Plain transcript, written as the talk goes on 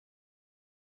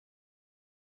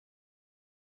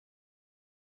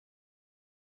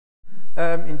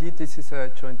Indeed, this is a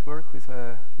joint work with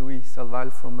Louis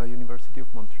Salvail from University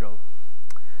of Montreal.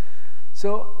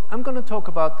 So I'm going to talk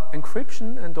about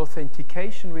encryption and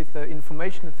authentication with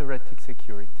information theoretic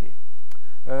security.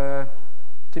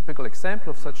 Typical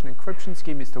example of such an encryption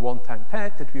scheme is the one-time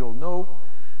pad that we all know.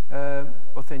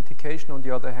 Authentication, on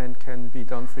the other hand, can be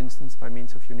done, for instance, by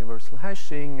means of universal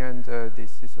hashing, and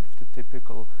this is sort of the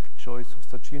typical choice of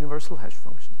such universal hash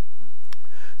function.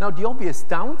 Now, the obvious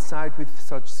downside with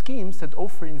such schemes that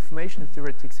offer information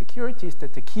theoretic security is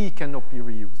that the key cannot be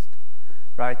reused,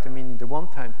 right? I mean, in the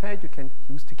one-time pad, you can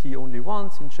use the key only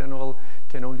once. In general, you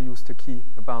can only use the key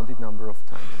a bounded number of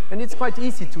times. And it's quite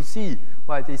easy to see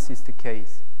why this is the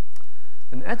case.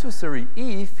 An adversary,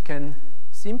 Eve, can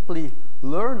simply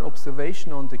learn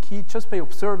observation on the key just by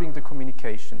observing the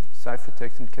communication.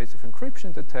 Ciphertext in the case of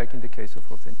encryption, the tag in the case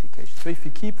of authentication. So if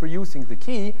you keep reusing the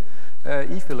key,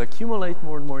 Eve will accumulate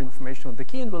more and more information on the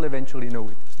key and will eventually know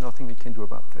it. There's nothing we can do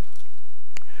about that.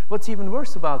 What's even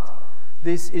worse about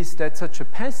this is that such a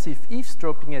passive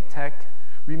eavesdropping attack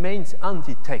remains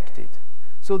undetected.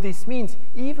 So this means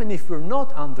even if we're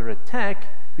not under attack,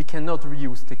 we cannot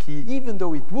reuse the key, even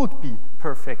though it would be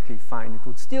perfectly fine. It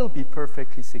would still be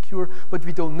perfectly secure, but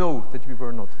we don't know that we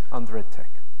were not under attack.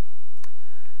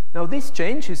 Now, this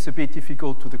changes a bit if we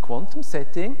go to the quantum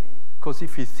setting, because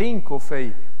if we think of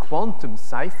a quantum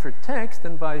ciphertext,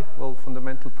 then by, well,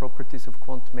 fundamental properties of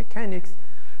quantum mechanics,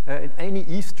 any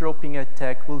eavesdropping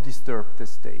attack will disturb the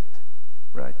state,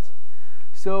 right?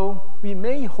 So we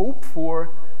may hope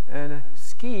for a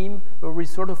scheme where we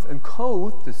sort of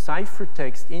encode the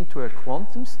ciphertext into a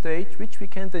quantum state, which we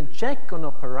can then check on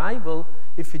arrival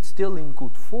if it's still in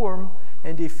good form,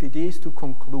 and if it is, to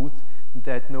conclude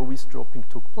that no eavesdropping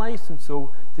took place, and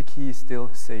so the key is still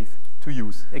safe to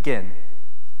use again.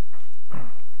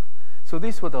 So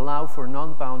this would allow for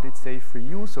non-bounded safe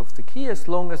reuse of the key as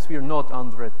long as we are not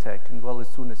under attack. And well, as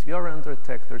soon as we are under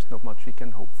attack, there's not much we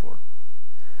can hope for.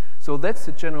 So that's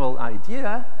the general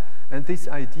idea. And this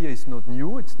idea is not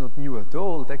new. It's not new at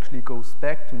all. It actually goes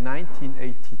back to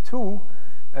 1982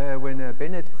 when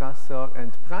Bennett, Brassard,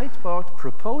 and Breitbart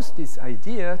proposed this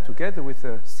idea together with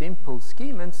a simple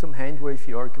scheme and some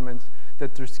hand-wavy arguments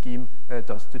that their scheme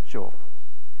does the job.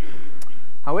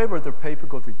 However, their paper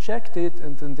got rejected,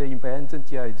 and then they abandoned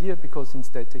the idea because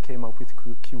instead they came up with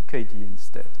QKD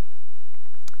instead.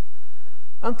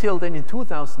 Until then, in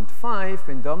 2005,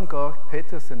 when Damgaard,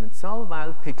 Peterson, and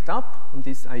Salvail picked up on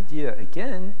this idea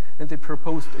again, and they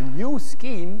proposed a new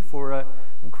scheme for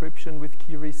encryption with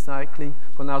key recycling,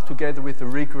 but now together with a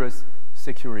rigorous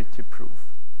security proof.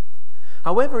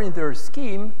 However, in their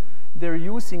scheme, they're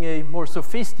using a more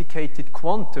sophisticated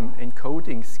quantum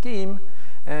encoding scheme,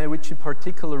 which in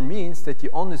particular means that the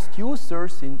honest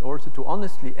users, in order to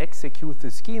honestly execute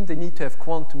the scheme, they need to have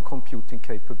quantum computing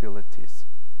capabilities.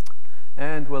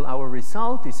 And well, our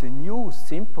result is a new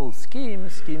simple scheme, a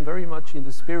scheme very much in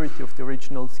the spirit of the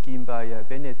original scheme by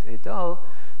Bennett et al.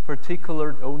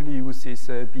 Particular only uses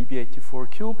BB84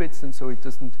 qubits, and so it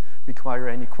doesn't require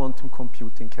any quantum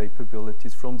computing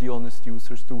capabilities from the honest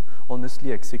users to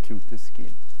honestly execute the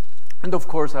scheme. And of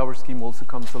course, our scheme also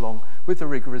comes along with a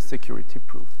rigorous security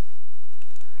proof.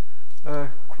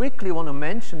 Quickly want to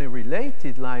mention a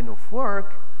related line of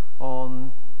work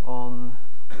on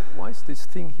why is this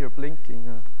thing here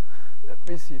blinking? Let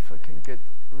me see if I can get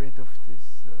rid of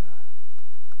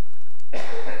this.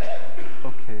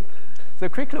 Okay. So I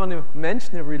quickly want to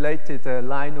mention a related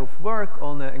line of work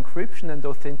on encryption and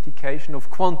authentication of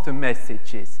quantum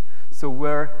messages. So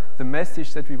where the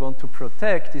message that we want to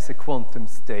protect is a quantum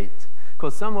state.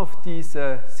 Because some of these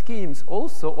schemes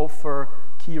also offer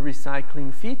key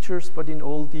recycling features, but in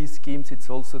all these schemes it's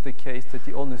also the case that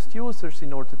the honest users,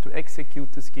 in order to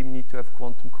execute the scheme, need to have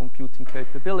quantum computing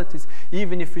capabilities,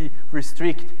 even if we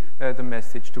restrict the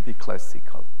message to be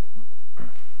classical.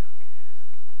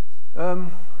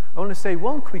 I want to say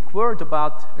one quick word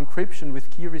about encryption with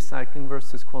key recycling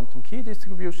versus quantum key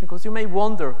distribution, because you may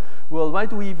wonder, well, why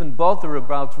do we even bother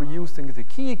about reusing the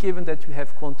key, given that we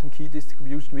have quantum key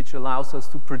distribution, which allows us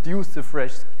to produce a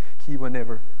fresh key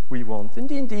whenever we want? And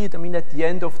indeed, I mean, at the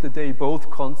end of the day, both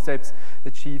concepts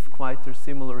achieve quite a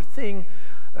similar thing.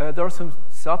 There are some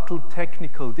subtle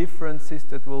technical differences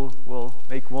that will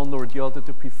make one or the other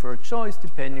the preferred choice,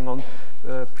 depending on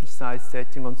precise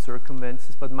setting, on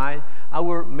circumstances. But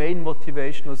our main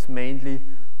motivation was mainly,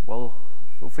 well,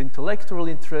 of intellectual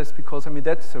interest, because, I mean,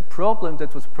 that's a problem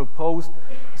that was proposed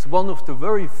as one of the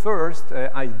very first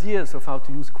ideas of how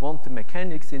to use quantum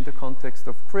mechanics in the context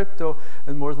of crypto,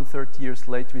 and more than 30 years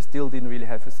later, we still didn't really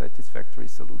have a satisfactory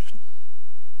solution.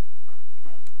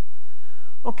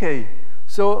 Okay,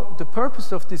 So the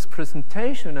purpose of this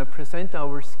presentation, I present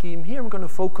our scheme here. I'm going to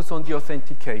focus on the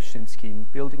authentication scheme.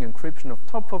 Building encryption on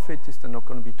top of it is then not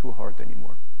going to be too hard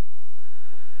anymore.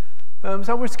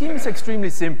 So our scheme is extremely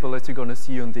simple, as you're going to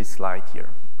see on this slide here.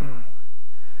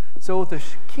 So the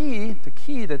key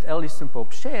that Alice and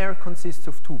Bob share consists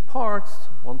of two parts.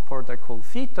 One part I call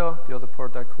theta, the other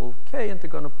part I call k, and they're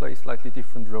going to play slightly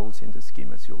different roles in the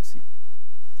scheme, as you'll see.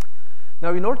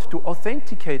 Now, in order to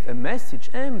authenticate a message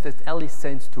M that Alice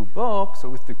sends to Bob, so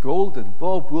with the goal that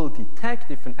Bob will detect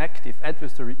if an active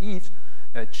adversary Eve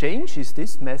changes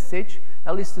this message,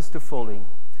 Alice does the following.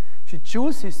 She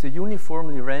chooses a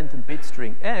uniformly random bit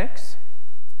string X,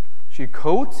 she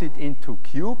codes it into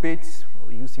qubits,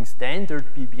 using standard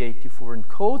BB84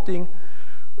 encoding,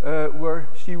 where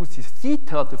she uses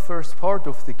theta, the first part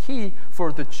of the key,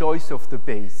 for the choice of the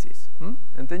basis.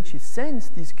 And then she sends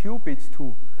these qubits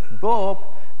to Bob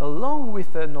along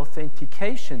with an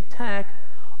authentication tag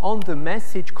on the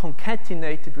message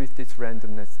concatenated with this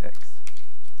randomness X.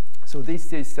 So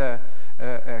this is a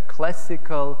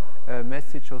classical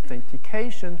message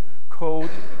authentication code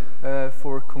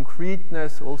for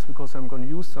concreteness, also because I'm going to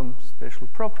use some special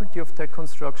property of that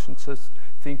construction. Just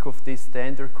think of this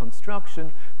standard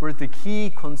construction where the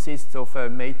key consists of a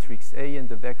matrix A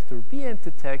and a vector B, and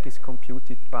the tag is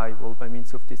computed by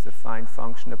means of this affine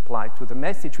function applied to the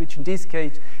message, which in this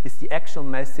case is the actual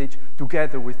message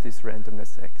together with this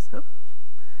randomness X.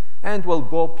 And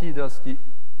Bob P does the...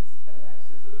 This MX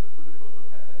is a vertical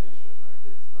concatenation, right?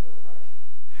 It's not a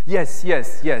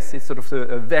fraction. Yes. It's sort of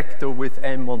a vector with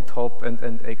M on top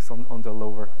and X on the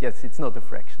lower. Yes, it's not a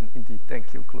fraction, indeed.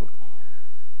 Thank you, Claude.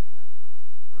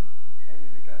 M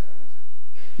is a classical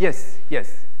message?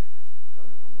 Yes.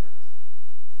 Coming from where?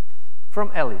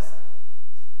 From Alice.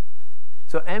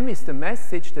 So M is the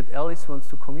message that Alice wants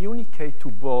to communicate to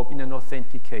Bob in an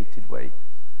authenticated way.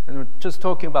 And we're just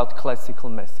talking about classical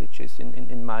messages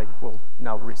in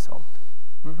our result.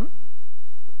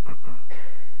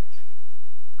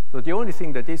 So the only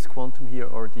thing that is quantum here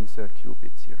are these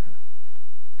qubits here.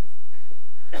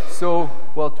 Okay. So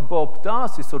what Bob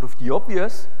does is sort of the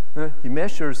obvious. He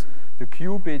measures the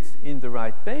qubits in the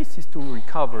right basis to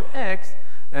recover X,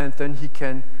 and then he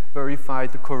can verify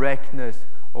the correctness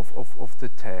of the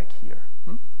tag here.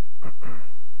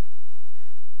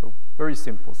 So very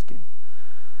simple scheme.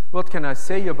 What can I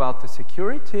say about the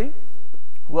security?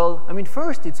 Well, I mean,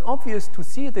 first, it's obvious to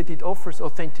see that it offers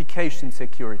authentication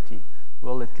security.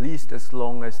 Well, at least as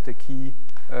long as the key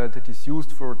that is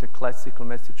used for the classical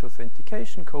message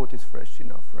authentication code is fresh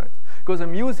enough, right? Because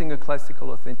I'm using a classical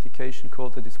authentication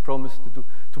code that is promised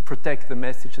to protect the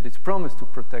message, that is promised to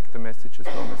protect the message as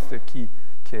long as the key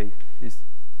K is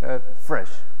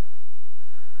fresh.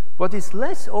 What is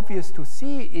less obvious to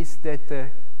see is that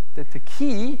the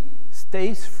key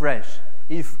stays fresh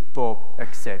if Bob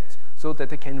accepts, so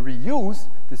that I can reuse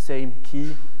the same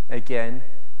key again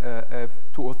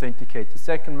to authenticate the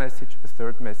second message, a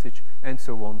third message, and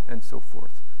so on and so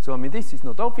forth. So, I mean, this is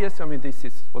not obvious. I mean, this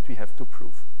is what we have to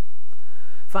prove.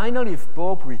 Finally, if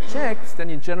Bob rejects, then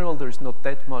in general, there's not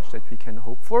that much that we can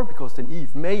hope for, because then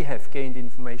Eve may have gained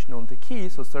information on the key,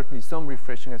 so certainly some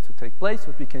refreshing has to take place,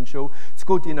 but we can show it's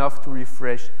good enough to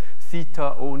refresh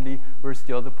theta only, whereas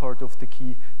the other part of the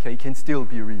key K can still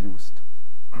be reused.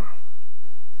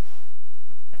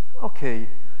 Okay,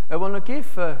 I want to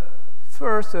give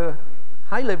first a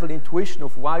high-level intuition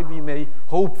of why we may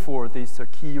hope for this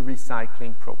key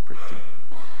recycling property.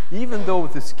 Even though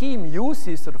the scheme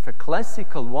uses sort of a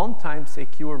classical one-time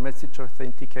secure message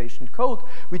authentication code,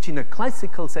 which in a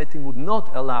classical setting would not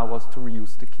allow us to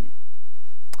reuse the key.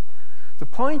 The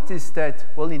point is that,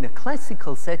 well, in a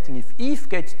classical setting, if Eve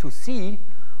gets to see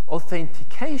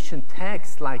authentication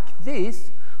tags like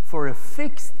this for a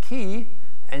fixed key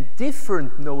and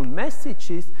different known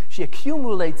messages, she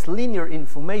accumulates linear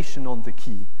information on the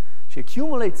key. She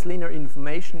accumulates linear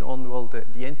information on, well,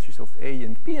 the entries of A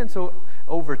and B, and so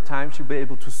over time she'll be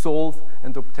able to solve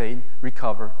and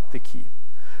recover the key.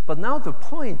 But now the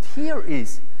point here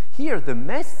is, the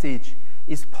message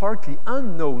is partly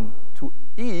unknown to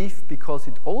Eve because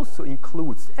it also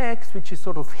includes X, which is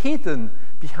sort of hidden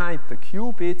behind the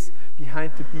qubits,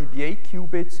 behind the BB8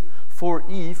 qubits, for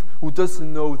Eve, who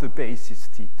doesn't know the basis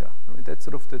theta. I mean, that's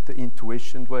sort of the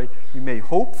intuition way we may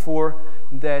hope for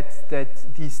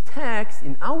that these tags,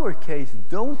 in our case,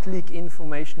 don't leak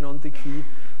information on the key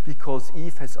because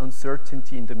Eve has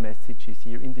uncertainty in the messages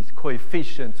here, in these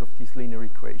coefficients of these linear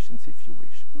equations, if you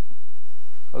wish.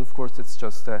 But of course, it's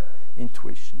just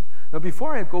intuition. Now,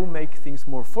 before I go make things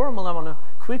more formal, I want to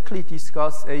quickly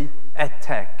discuss an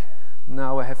attack.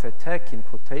 Now I have attack in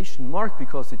quotation mark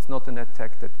because it's not an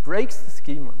attack that breaks the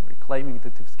scheme. I'm very claiming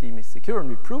that the scheme is secure and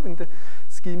we're proving the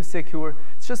scheme secure.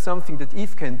 It's just something that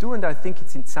Eve can do, and I think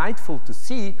it's insightful to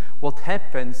see what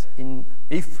happens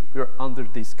if we're under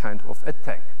this kind of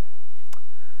attack.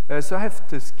 So I have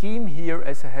the scheme here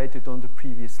as I had it on the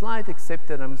previous slide, except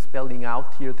that I'm spelling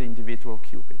out here the individual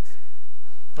qubits.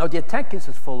 Now the attack is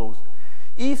as follows.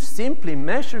 Eve simply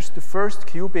measures the first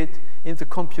qubit in the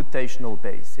computational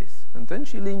basis, and then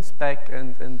she leans back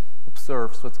and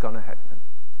observes what's going to happen.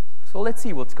 So let's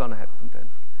see what's going to happen then.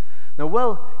 Now,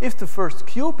 well, if the first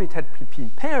qubit had been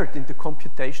paired in the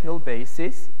computational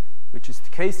basis, which is the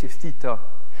case if theta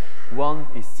 1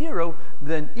 is 0,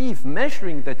 then Eve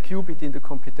measuring that qubit in the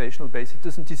computational basis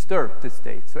doesn't disturb the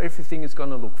state. So everything is going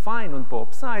to look fine on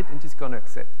Bob's side, and he's going to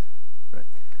accept. Right?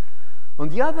 On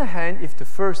the other hand, if the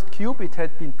first qubit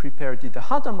had been prepared in the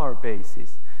Hadamard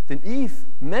basis, then Eve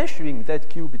measuring that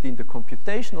qubit in the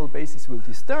computational basis will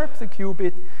disturb the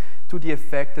qubit to the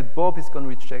effect that Bob is going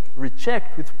to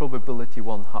reject with probability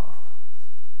 1/2.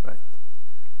 Right?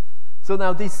 So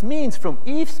now this means from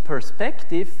Eve's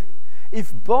perspective,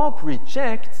 if Bob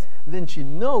rejects, then she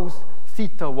knows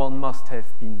theta 1 must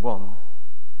have been 1.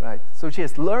 Right? So she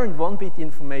has learned 1-bit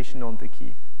information on the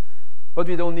key. But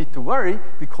we don't need to worry,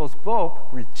 because Bob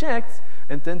rejects,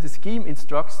 and then the scheme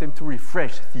instructs them to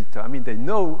refresh theta. I mean, they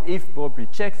know if Bob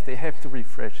rejects, they have to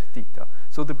refresh theta.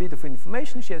 So the bit of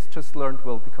information she has just learned,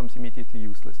 well, becomes immediately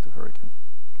useless to her again.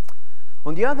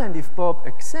 On the other hand, if Bob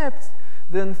accepts,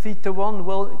 then theta 1,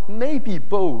 well, it may be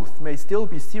both, may still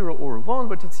be 0 or 1,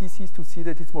 but it's easy to see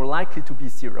that it's more likely to be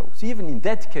 0. So even in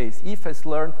that case, Eve has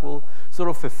learned, well, sort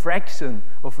of a fraction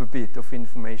of a bit of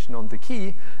information on the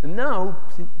key. And now,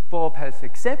 since Bob has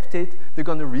accepted, they're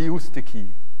going to reuse the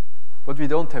key. But we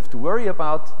don't have to worry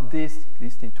about this, at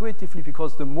least intuitively,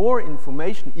 because the more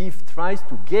information Eve tries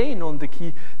to gain on the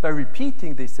key by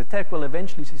repeating this attack, well,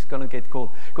 eventually she's going to get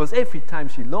caught. Because every time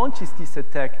she launches this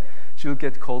attack, she'll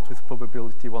get caught with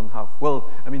probability 1/2.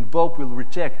 Well, I mean, Bob will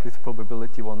reject with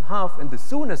probability 1/2, and as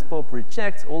soon as Bob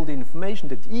rejects, all the information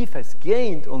that Eve has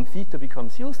gained on theta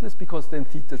becomes useless, because then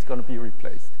theta is going to be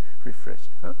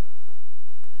refreshed. Huh?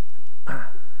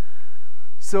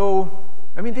 So,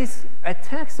 I mean, this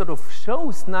attack sort of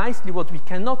shows nicely what we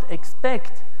cannot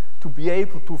expect to be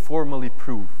able to formally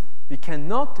prove. We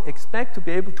cannot expect to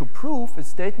be able to prove a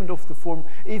statement of the form,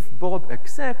 if Bob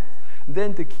accepts,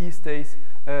 then the key stays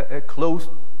close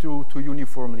to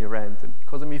uniformly random.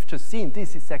 Because I mean, we've just seen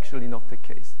this is actually not the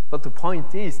case. But the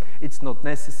point is, it's not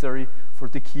necessary for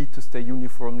the key to stay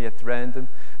uniformly at random.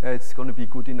 It's going to be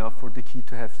good enough for the key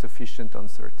to have sufficient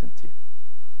uncertainty.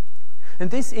 And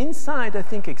this insight, I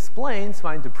think, explains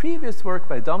why in the previous work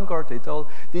by Damgaard et al.,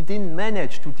 they didn't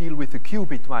manage to deal with the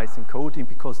qubit-wise encoding,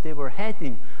 because they were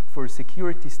heading for a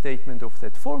security statement of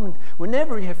that form. And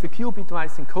whenever you have a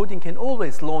qubit-wise encoding, you can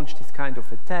always launch this kind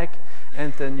of attack,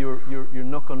 and then you're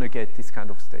not going to get this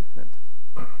kind of statement.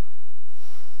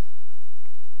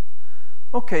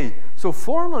 Okay, so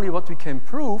formally what we can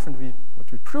prove, and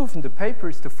what we prove in the paper,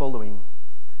 is the following.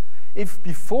 If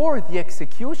before the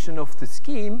execution of the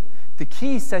scheme, the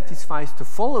key satisfies the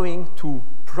following two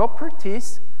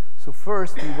properties. So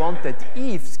first, we want that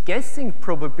Eve's guessing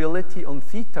probability on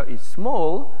theta is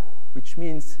small, which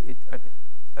means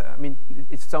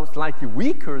it sounds slightly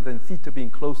weaker than theta being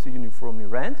close to uniformly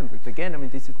random. But again, I mean,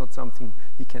 this is not something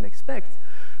we can expect.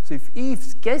 So if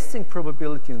Eve's guessing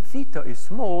probability on theta is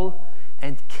small,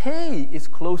 and k is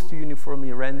close to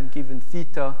uniformly random given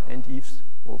theta and Eve's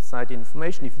side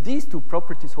information, if these two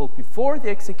properties hold before the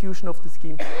execution of the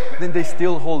scheme, then they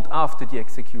still hold after the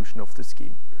execution of the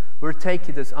scheme. We'll take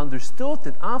it as understood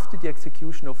that after the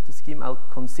execution of the scheme, I'll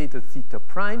consider theta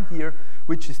prime here,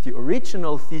 which is the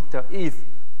original theta if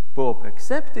Bob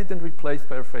accepted, and replaced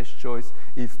by a fresh choice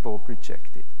if Bob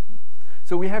rejected.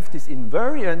 So we have this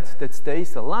invariant that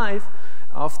stays alive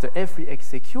after every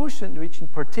execution, which in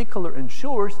particular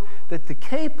ensures that the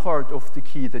k part of the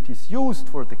key that is used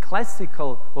for the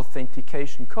classical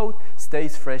authentication code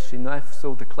stays fresh enough,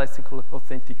 so the classical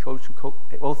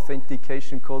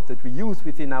authentication code that we use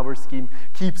within our scheme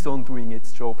keeps on doing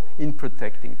its job in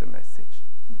protecting the message.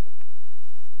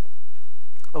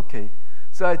 Okay,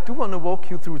 so I do want to walk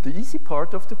you through the easy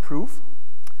part of the proof.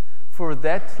 For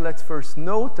that, let's first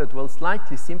note that, well,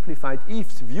 slightly simplified,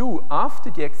 Eve's view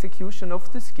after the execution of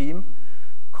the scheme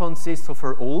consists of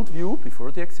her old view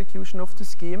before the execution of the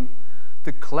scheme,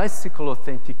 the classical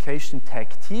authentication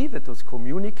tag T that was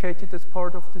communicated as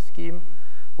part of the scheme,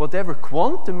 whatever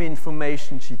quantum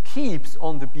information she keeps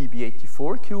on the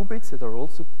BB84 qubits that are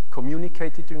also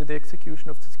communicated during the execution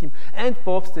of the scheme, and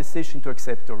Bob's decision to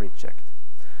accept or reject.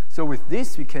 So with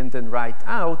this, we can then write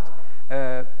out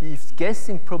Eve's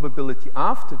guessing probability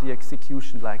after the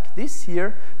execution like this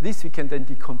here. This we can then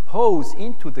decompose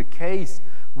into the case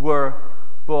where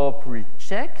Bob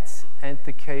rejects and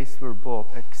the case where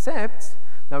Bob accepts.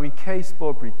 Now, in case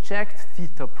Bob rejects,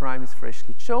 theta prime is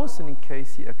freshly chosen. In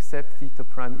case he accepts, theta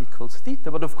prime equals theta.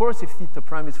 But of course, if theta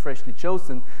prime is freshly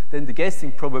chosen, then the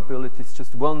guessing probability is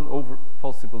just 1 over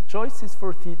possible choices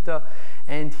for theta.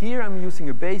 And here I'm using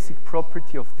a basic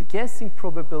property of the guessing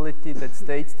probability that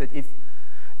states that if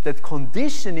that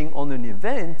conditioning on an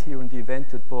event, here on the event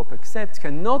that Bob accepts,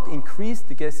 cannot increase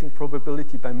the guessing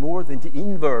probability by more than the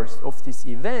inverse of this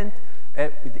event,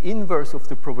 the inverse of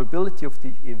the probability of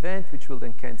the event, which will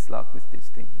then cancel out with this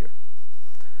thing here.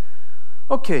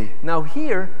 Okay, now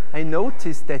here I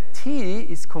notice that T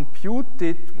is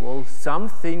computed, well,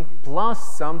 something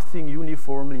plus something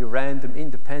uniformly random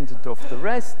independent of the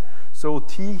rest. So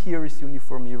T here is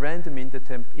uniformly random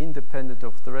independent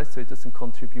of the rest, so it doesn't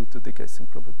contribute to the guessing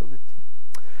probability.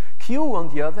 Q,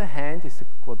 on the other hand, is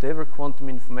whatever quantum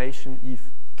information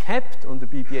Eve kept on the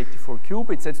BB84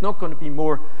 qubits. It's not going to be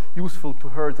more useful to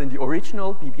her than the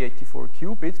original BB84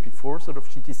 qubits before sort of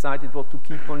she decided what to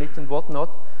keep on it and what not.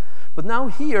 But now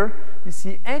here, you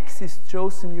see X is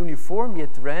chosen uniformly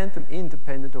at random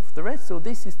independent of the rest. So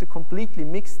this is the completely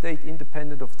mixed state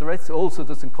independent of the rest. So also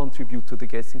doesn't contribute to the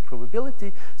guessing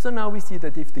probability. So now we see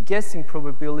that if the guessing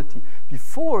probability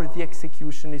before the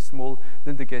execution is small,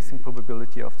 then the guessing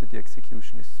probability after the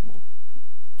execution is small,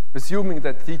 assuming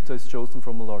that theta is chosen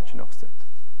from a large enough set.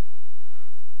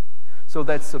 So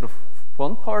that's sort of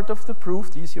one part of the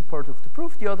proof, the easier part of the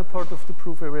proof. The other part of the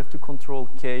proof where we have to control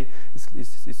K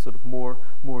is sort of more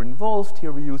involved.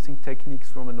 Here we're using techniques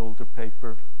from an older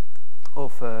paper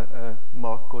of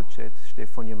Marco, Chet,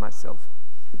 Stefanie, and myself.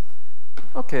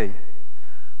 Okay.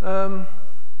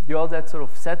 All that sort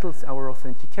of settles our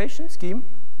authentication scheme.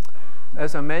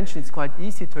 As I mentioned, it's quite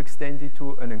easy to extend it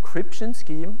to an encryption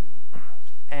scheme.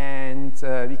 And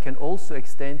we can also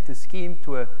extend the scheme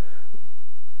to a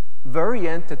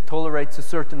variant that tolerates a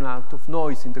certain amount of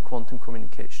noise in the quantum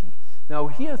communication. Now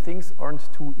here things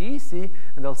aren't too easy,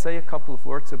 and I'll say a couple of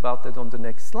words about that on the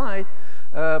next slide,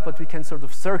 but we can sort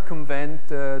of circumvent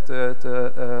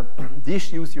the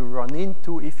issues you run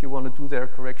into if you want to do the error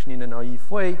correction in a naive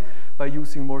way by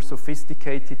using more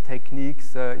sophisticated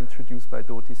techniques introduced by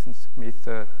Dotis and Smith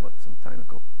some time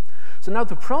ago. So now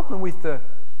the problem with the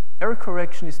error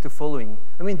correction is the following.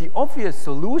 I mean, the obvious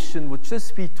solution would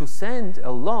just be to send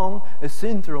along a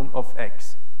syndrome of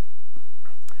X.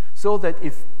 So that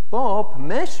if Bob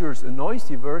measures a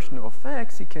noisy version of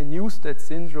X, he can use that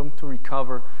syndrome to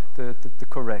recover the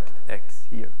correct X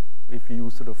here, if you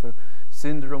use sort of a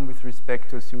syndrome with respect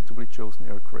to a suitably chosen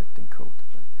error correcting code.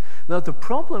 Right? Now, the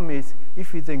problem is,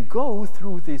 if we then go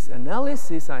through this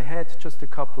analysis, I had just a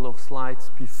couple of slides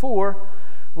before,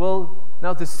 well,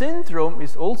 now the syndrome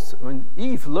is also, when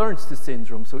Eve learns the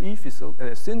syndrome, so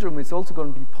syndrome is also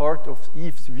going to be part of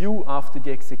Eve's view after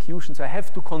the execution, so I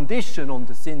have to condition on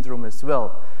the syndrome as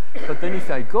well. But then if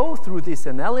I go through this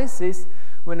analysis,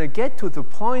 when I get to the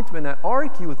point when I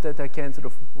argue that I can sort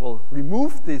of, well,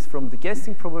 remove this from the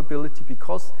guessing probability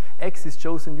because X is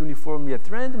chosen uniformly at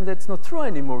random, that's not true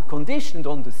anymore. Conditioned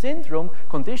on the syndrome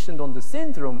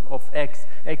of X,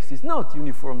 X is not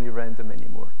uniformly random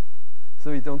anymore. So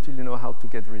we don't really know how to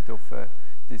get rid of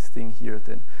this thing here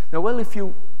then. Now, well, if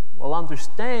you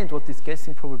understand what this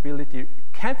guessing probability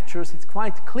captures, it's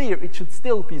quite clear it should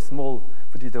still be small,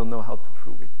 but you don't know how to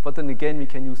prove it. But then again, we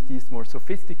can use these more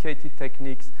sophisticated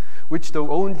techniques, which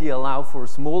though only allow for a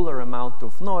smaller amount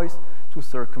of noise to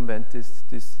circumvent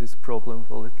this problem,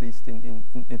 well, at least in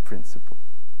principle.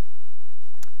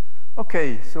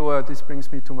 Okay, so this brings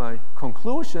me to my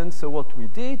conclusion. So what we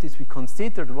did is we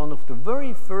considered one of the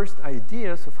very first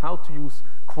ideas of how to use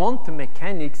quantum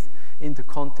mechanics in the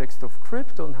context of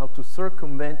crypto and how to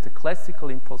circumvent the classical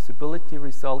impossibility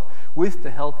result with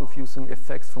the help of using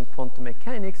effects from quantum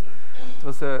mechanics. It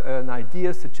was an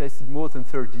idea suggested more than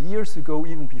 30 years ago,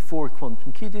 even before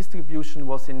quantum key distribution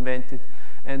was invented.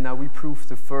 And now we prove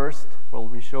the first, well,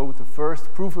 we show the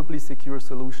first provably secure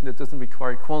solution that doesn't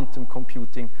require quantum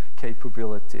computing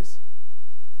capabilities.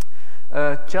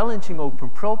 A challenging open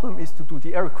problem is to do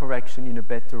the error correction in a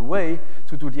better way,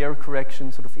 to do the error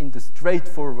correction sort of in the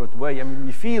straightforward way. I mean,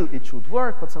 we feel it should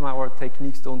work, but somehow our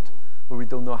techniques don't, or we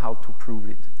don't know how to prove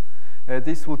it.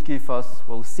 This would give us,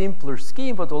 well, simpler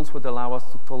scheme, but also would allow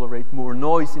us to tolerate more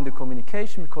noise in the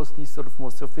communication because these sort of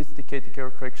more sophisticated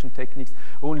error correction techniques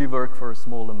only work for a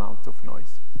small amount of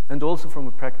noise. And also from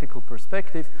a practical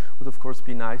perspective, would of course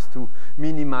be nice to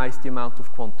minimize the amount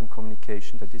of quantum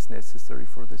communication that is necessary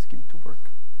for the scheme to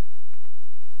work.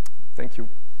 Thank you.